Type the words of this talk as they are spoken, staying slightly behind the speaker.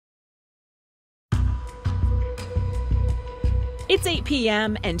It's 8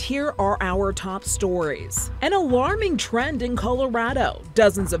 p.m. and here are our top stories. An alarming trend in Colorado.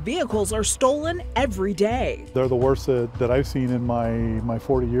 Dozens of vehicles are stolen every day. They're the worst that I've seen in my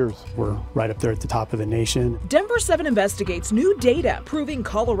 40 years. We're right up there at the top of the nation. Denver 7 investigates new data proving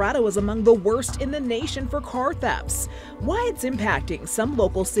Colorado is among the worst in the nation for car thefts. Why it's impacting some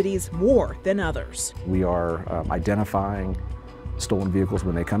local cities more than others. We are identifying stolen vehicles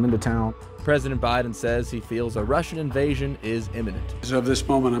when they come into town. President Biden says he feels a Russian invasion is imminent. As of this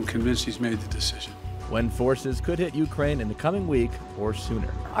moment, I'm convinced he's made the decision. When forces could hit Ukraine in the coming week or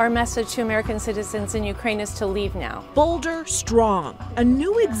sooner. Our message to American citizens in Ukraine is to leave now. Boulder Strong, a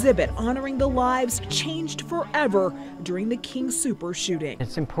new exhibit honoring the lives changed forever during the King Soopers shooting.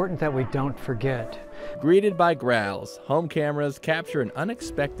 It's important that we don't forget. Greeted by growls, home cameras capture an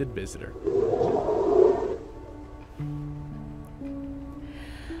unexpected visitor.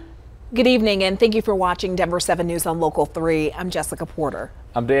 Good evening and thank you for watching Denver 7 News on Local 3. I'm Jessica Porter.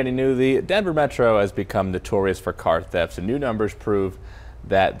 I'm Danny New. The Denver Metro has become notorious for car thefts, and new numbers prove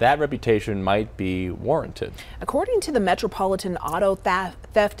that reputation might be warranted. According to the Metropolitan Auto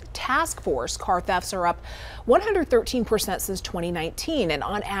Theft Task Force, car thefts are up 113% since 2019, and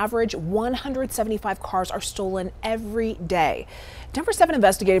on average, 175 cars are stolen every day. Denver 7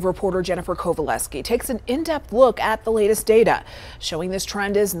 investigative reporter Jennifer Kovaleski takes an in-depth look at the latest data, showing this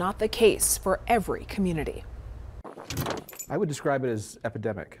trend is not the case for every community. I would describe it as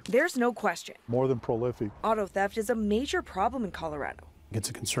epidemic. There's no question. More than prolific. Auto theft is a major problem in Colorado. It's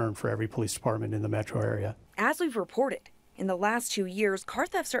a concern for every police department in the metro area. As we've reported, in the last 2 years, car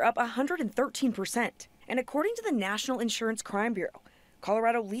thefts are up 113%. And according to the National Insurance Crime Bureau,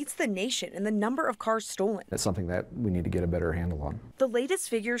 Colorado leads the nation in the number of cars stolen. That's something that we need to get a better handle on. The latest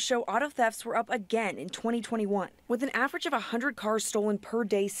figures show auto thefts were up again in 2021, with an average of 100 cars stolen per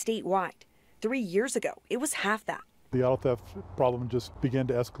day statewide. 3 years ago, it was half that. The auto theft problem just began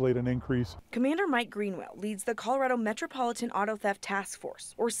to escalate and increase. Commander Mike Greenwell leads the Colorado Metropolitan Auto Theft Task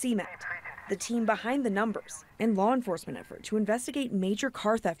Force, or CMAT, the team behind the numbers and law enforcement effort to investigate major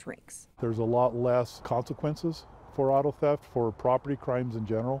car theft rings. There's a lot less consequences for auto theft, for property crimes in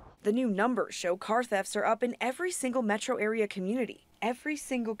general. The new numbers show car thefts are up in every single metro area community. Every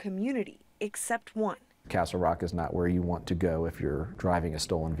single community except one. Castle Rock is not where you want to go if you're driving a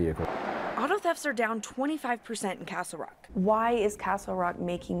stolen vehicle. Auto thefts are down 25% in Castle Rock. Why is Castle Rock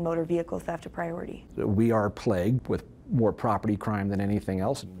making motor vehicle theft a priority? We are plagued with more property crime than anything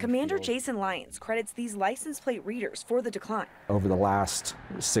else. Commander Jason Lyons credits these license plate readers for the decline. Over the last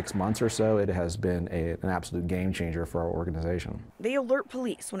 6 months or so, it has been an absolute game changer for our organization. They alert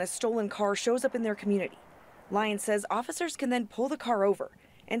police when a stolen car shows up in their community. Lyons says officers can then pull the car over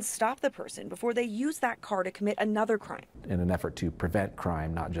and stop the person before they use that car to commit another crime. In an effort to prevent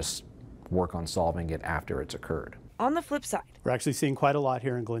crime, not just work on solving it after it's occurred. On the flip side, We're actually seeing quite a lot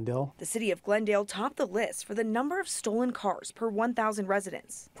here in Glendale. the city of Glendale topped the list for the number of stolen cars per 1,000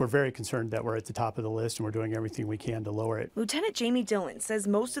 residents. We're very concerned that we're at the top of the list and we're doing everything we can to lower it. Lieutenant Jamie Dillon says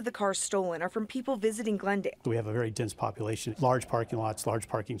most of the cars stolen are from people visiting Glendale. We have a very dense population, large parking lots, large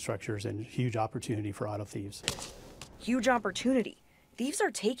parking structures, and huge opportunity for auto thieves. Huge opportunity thieves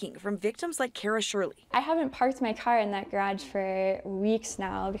are taking from victims like Kara Shirley. I haven't parked my car in that garage for weeks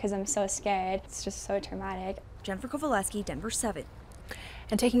now because I'm so scared. It's just so traumatic. Jennifer Kovaleski, Denver 7.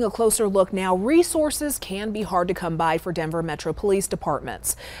 And taking a closer look now, resources can be hard to come by for Denver Metro Police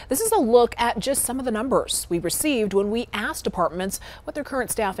departments. This is a look at just some of the numbers we received when we asked departments what their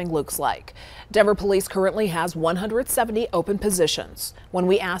current staffing looks like. Denver Police currently has 170 open positions. When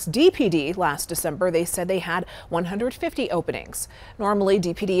we asked DPD last December, they said they had 150 openings. Normally,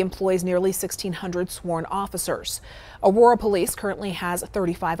 DPD employs nearly 1,600 sworn officers. Aurora Police currently has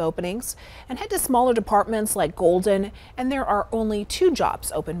 35 openings, and head to smaller departments like Golden, and there are only 2 jobs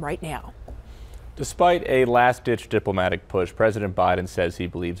open right now. Despite a last-ditch diplomatic push, President Biden says he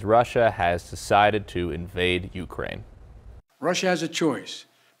believes Russia has decided to invade Ukraine. Russia has a choice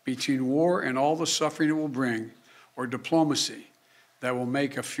between war and all the suffering it will bring, or diplomacy that will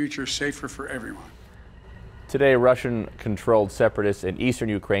make a future safer for everyone. Today, Russian-controlled separatists in eastern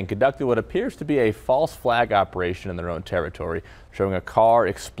Ukraine conducted what appears to be a false flag operation in their own territory, showing a car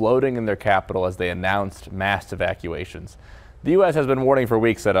exploding in their capital as they announced mass evacuations. The U.S. has been warning for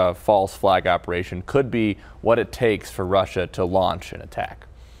weeks that a false flag operation could be what it takes for Russia to launch an attack.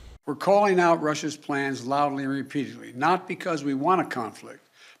 We're calling out Russia's plans loudly and repeatedly, not because we want a conflict,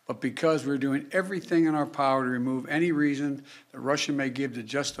 but because we're doing everything in our power to remove any reason that Russia may give to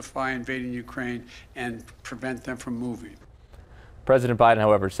justify invading Ukraine and prevent them from moving. President Biden,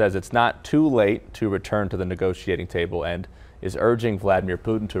 however, says it's not too late to return to the negotiating table and is urging Vladimir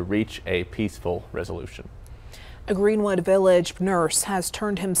Putin to reach a peaceful resolution. A Greenwood Village nurse has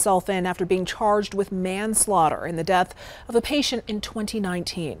turned himself in after being charged with manslaughter in the death of a patient in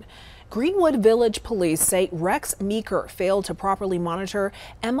 2019. Greenwood Village police say Rex Meeker failed to properly monitor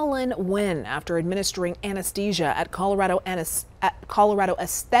Emmeline Wynn after administering anesthesia at Colorado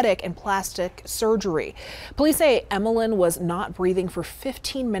Aesthetic and Plastic Surgery. Police say Emmeline was not breathing for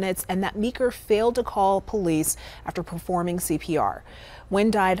 15 minutes and that Meeker failed to call police after performing CPR. Wynn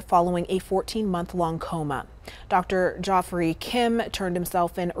died following a 14-month-long coma. Dr. Geoffrey Kim turned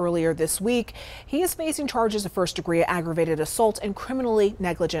himself in earlier this week. He is facing charges of first-degree aggravated assault and criminally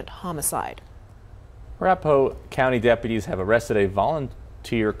negligent homicide. Arapahoe County deputies have arrested a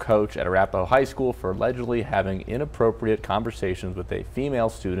volunteer coach at Arapahoe High School for allegedly having inappropriate conversations with a female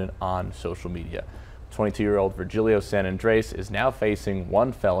student on social media. 22-year-old Virgilio San Andres is now facing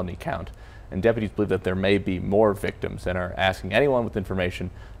 1 felony count, and deputies believe that there may be more victims and are asking anyone with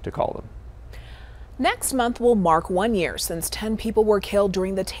information to call them. Next month will mark 1 year since 10 people were killed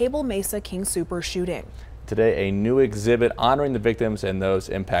during the Table Mesa King Sooper shooting. Today, a new exhibit honoring the victims and those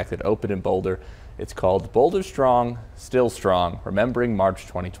impacted opened in Boulder. It's called Boulder Strong, Still Strong, Remembering March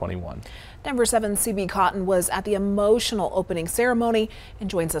 2021. Denver 7's CB Cotton was at the emotional opening ceremony and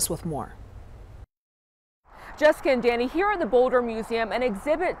joins us with more. Jessica and Danny, here at the Boulder Museum, an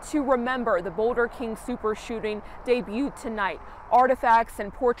exhibit to remember the Boulder King Sooper shooting debuted tonight. Artifacts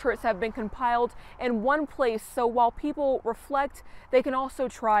and portraits have been compiled in one place, so while people reflect, they can also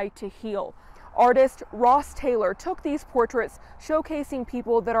try to heal. Artist Ross Taylor took these portraits showcasing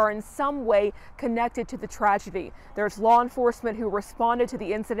people that are in some way connected to the tragedy. There's law enforcement who responded to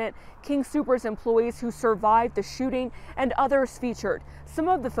the incident, King Sooper's employees who survived the shooting, and others featured. Some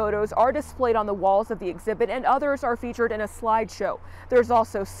of the photos are displayed on the walls of the exhibit and others are featured in a slideshow. There's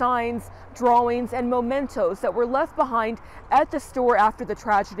also signs, drawings, and mementos that were left behind at the store after the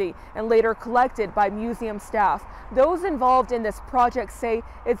tragedy and later collected by museum staff. Those involved in this project say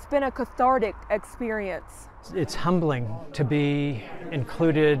it's been a cathartic experience. It's humbling to be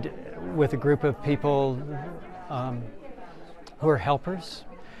included with a group of people who are helpers,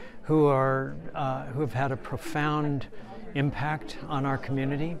 who have had a profound impact on our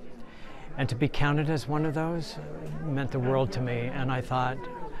community, and to be counted as one of those meant the world to me. And I thought,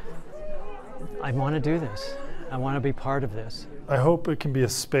 I want to do this. I want to be part of this. I hope it can be a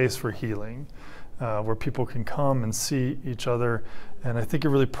space for healing, where people can come and see each other. And I think it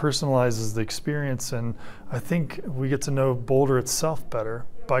really personalizes the experience. And I think we get to know Boulder itself better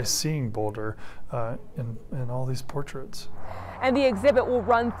by seeing Boulder in all these portraits. And the exhibit will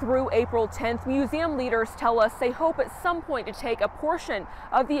run through April 10th. Museum leaders tell us they hope at some point to take a portion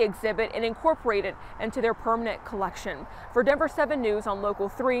of the exhibit and incorporate it into their permanent collection. For Denver 7 News on Local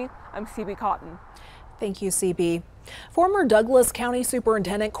 3, I'm CB Cotton. Thank you, CB. Former Douglas County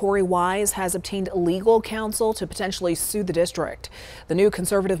Superintendent Corey Wise has obtained legal counsel to potentially sue the district. The new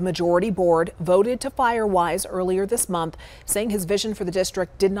conservative majority board voted to fire Wise earlier this month, saying his vision for the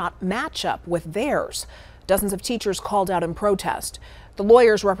district did not match up with theirs. Dozens of teachers called out in protest. The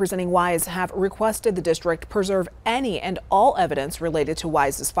lawyers representing Wise have requested the district preserve any and all evidence related to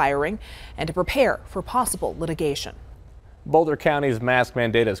Wise's firing and to prepare for possible litigation. Boulder County's mask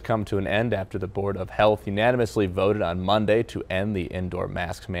mandate has come to an end after the Board of Health unanimously voted on Monday to end the indoor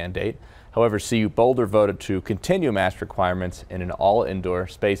mask mandate. However, CU Boulder voted to continue mask requirements in all indoor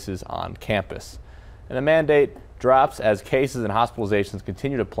spaces on campus. And the mandate drops as cases and hospitalizations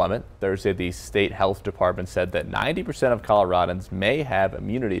continue to plummet. Thursday, the state health department said that 90% of Coloradans may have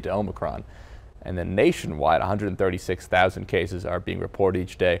immunity to Omicron. And then nationwide, 136,000 cases are being reported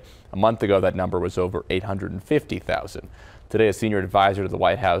each day. A month ago, that number was over 850,000. Today, a senior advisor to the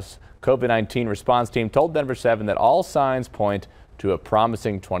White House COVID-19 response team told Denver 7 that all signs point to a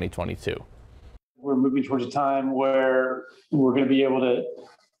promising 2022. We're moving towards a time where we're going to be able to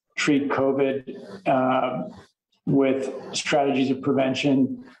treat COVID with strategies of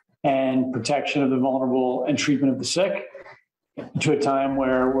prevention and protection of the vulnerable and treatment of the sick, to a time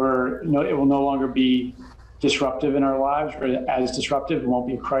where it will no longer be disruptive in our lives, or as disruptive. It won't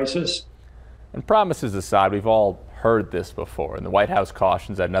be a crisis. And promises aside, we've all heard this before, and the White House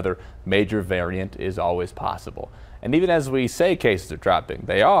cautions that another major variant is always possible. And even as we say cases are dropping,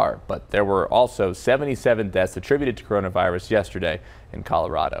 they are, but there were also 77 deaths attributed to coronavirus yesterday in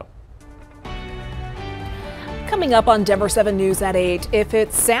Colorado. Coming up on Denver 7 News at 8, if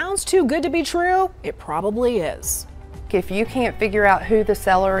it sounds too good to be true, it probably is. If you can't figure out who the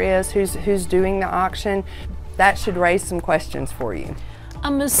seller is, who's doing the auction, that should raise some questions for you. A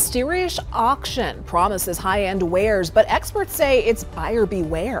mysterious auction promises high-end wares, but experts say it's buyer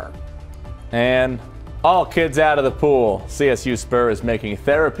beware. And all kids out of the pool. CSU Spur is making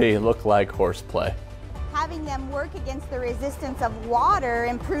therapy look like horseplay. having them work against the resistance of water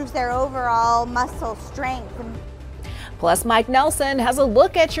improves their overall muscle strength. Plus, Mike Nelson has a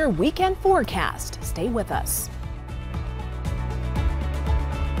look at your weekend forecast. Stay with us.